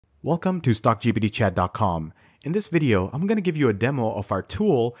Welcome to StockGPTchat.com. In this video, I'm going to give you a demo of our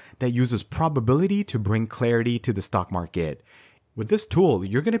tool that uses probability to bring clarity to the stock market. With this tool,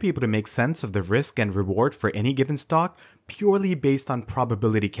 you're going to be able to make sense of the risk and reward for any given stock purely based on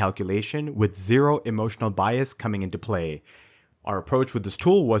probability calculation with zero emotional bias coming into play. Our approach with this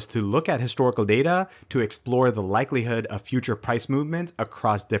tool was to look at historical data to explore the likelihood of future price movements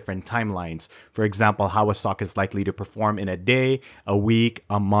across different timelines. For example, how a stock is likely to perform in a day, a week,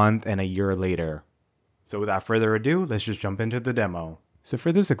 a month, and a year later. So without further ado, let's just jump into the demo. So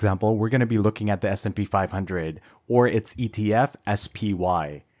for this example, we're going to be looking at the S&P 500, or its ETF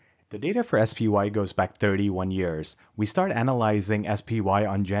SPY. The data for SPY goes back 31 years. We start analyzing SPY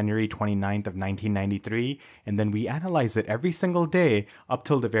on January 29th of 1993, and then we analyze it every single day up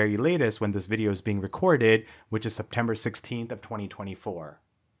till the very latest when this video is being recorded, which is September 16th of 2024.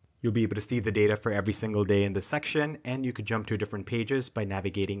 You'll be able to see the data for every single day in this section, and you could jump to different pages by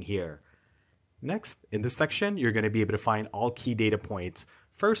navigating here. Next, in this section, you're going to be able to find all key data points.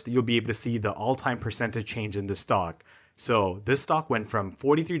 First, you'll be able to see the all-time percentage change in the stock. So this stock went from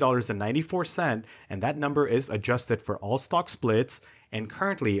 $43.94, and that number is adjusted for all stock splits, and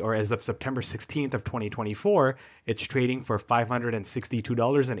currently, or as of September 16th of 2024, it's trading for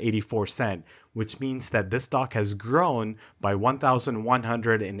 $562.84, which means that this stock has grown by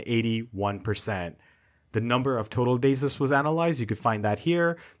 1,181%. The number of total days this was analyzed, you could find that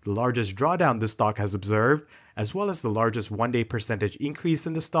here, the largest drawdown this stock has observed, as well as the largest one-day percentage increase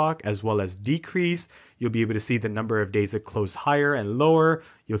in the stock, as well as decrease. You'll be able to see the number of days it closed higher and lower.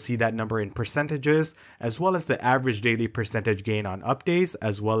 You'll see that number in percentages, as well as the average daily percentage gain on up days,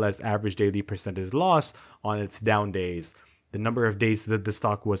 as well as average daily percentage loss on its down days. The number of days that the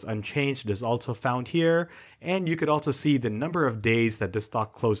stock was unchanged is also found here, and you could also see the number of days that the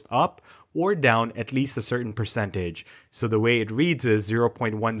stock closed up or down at least a certain percentage. So the way it reads is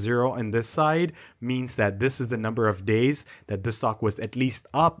 0.10 on this side means that this is the number of days that the stock was at least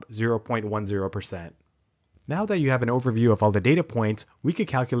up 0.10%. Now that you have an overview of all the data points, we could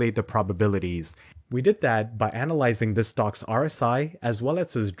calculate the probabilities. We did that by analyzing this stock's RSI as well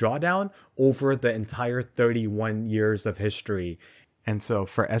as its drawdown over the entire 31 years of history. And so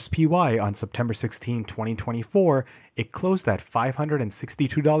for SPY on September 16, 2024, it closed at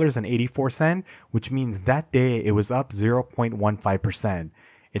 $562.84, which means that day it was up 0.15%.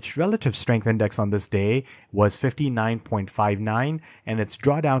 Its relative strength index on this day was 59.59, and its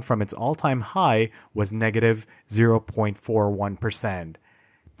drawdown from its all-time high was negative 0.41%.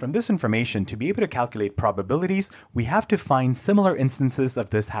 From this information, to be able to calculate probabilities, we have to find similar instances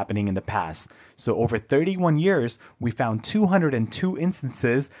of this happening in the past. So over 31 years, we found 202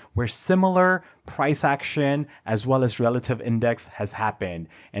 instances where similar price action as well as relative index has happened.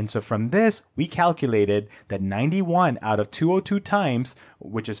 And so from this, we calculated that 91 out of 202 times,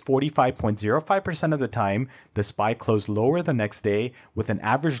 which is 45.05% of the time, the SPY closed lower the next day with an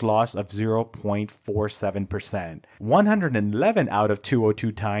average loss of 0.47%. 111 out of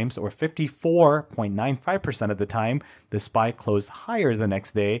 202 times, or 54.95% of the time, the SPY closed higher the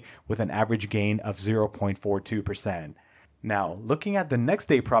next day with an average gain of 0.42%. Now, looking at the next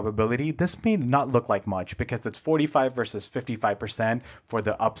day probability, this may not look like much because it's 45 versus 55% for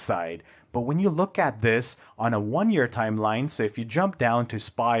the upside. But when you look at this on a one-year timeline, so if you jump down to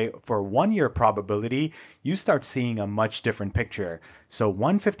SPY for one-year probability, you start seeing a much different picture. So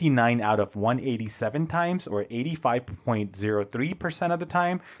 159 out of 187 times, or 85.03% of the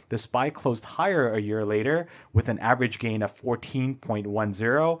time, the SPY closed higher a year later with an average gain of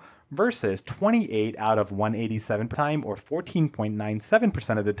 14.10, versus 28 out of 187 time, or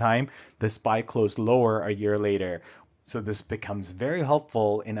 14.97% of the time, the SPY closed lower a year later. So this becomes very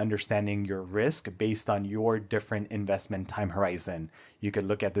helpful in understanding your risk based on your different investment time horizon. You could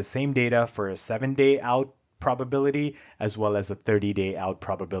look at the same data for a 7-day out probability as well as a 30-day out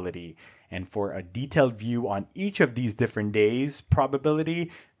probability. And for a detailed view on each of these different days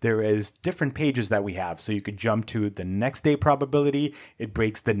probability, there is different pages that we have. So you could jump to the next day probability. It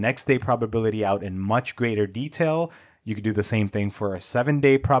breaks the next day probability out in much greater detail. You could do the same thing for a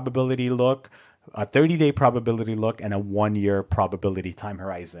 7-day probability look, a 30-day probability look, and a 1-year probability time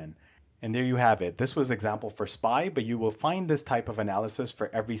horizon. And there you have it. This was example for SPY, but you will find this type of analysis for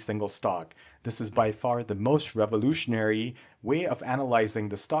every single stock. This is by far the most revolutionary way of analyzing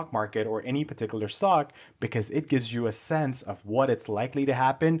the stock market or any particular stock because it gives you a sense of what it's likely to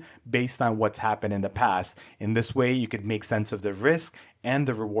happen based on what's happened in the past. In this way, you could make sense of the risk and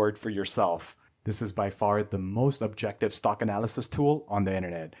the reward for yourself. This is by far the most objective stock analysis tool on the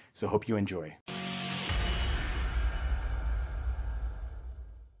internet. So hope you enjoy.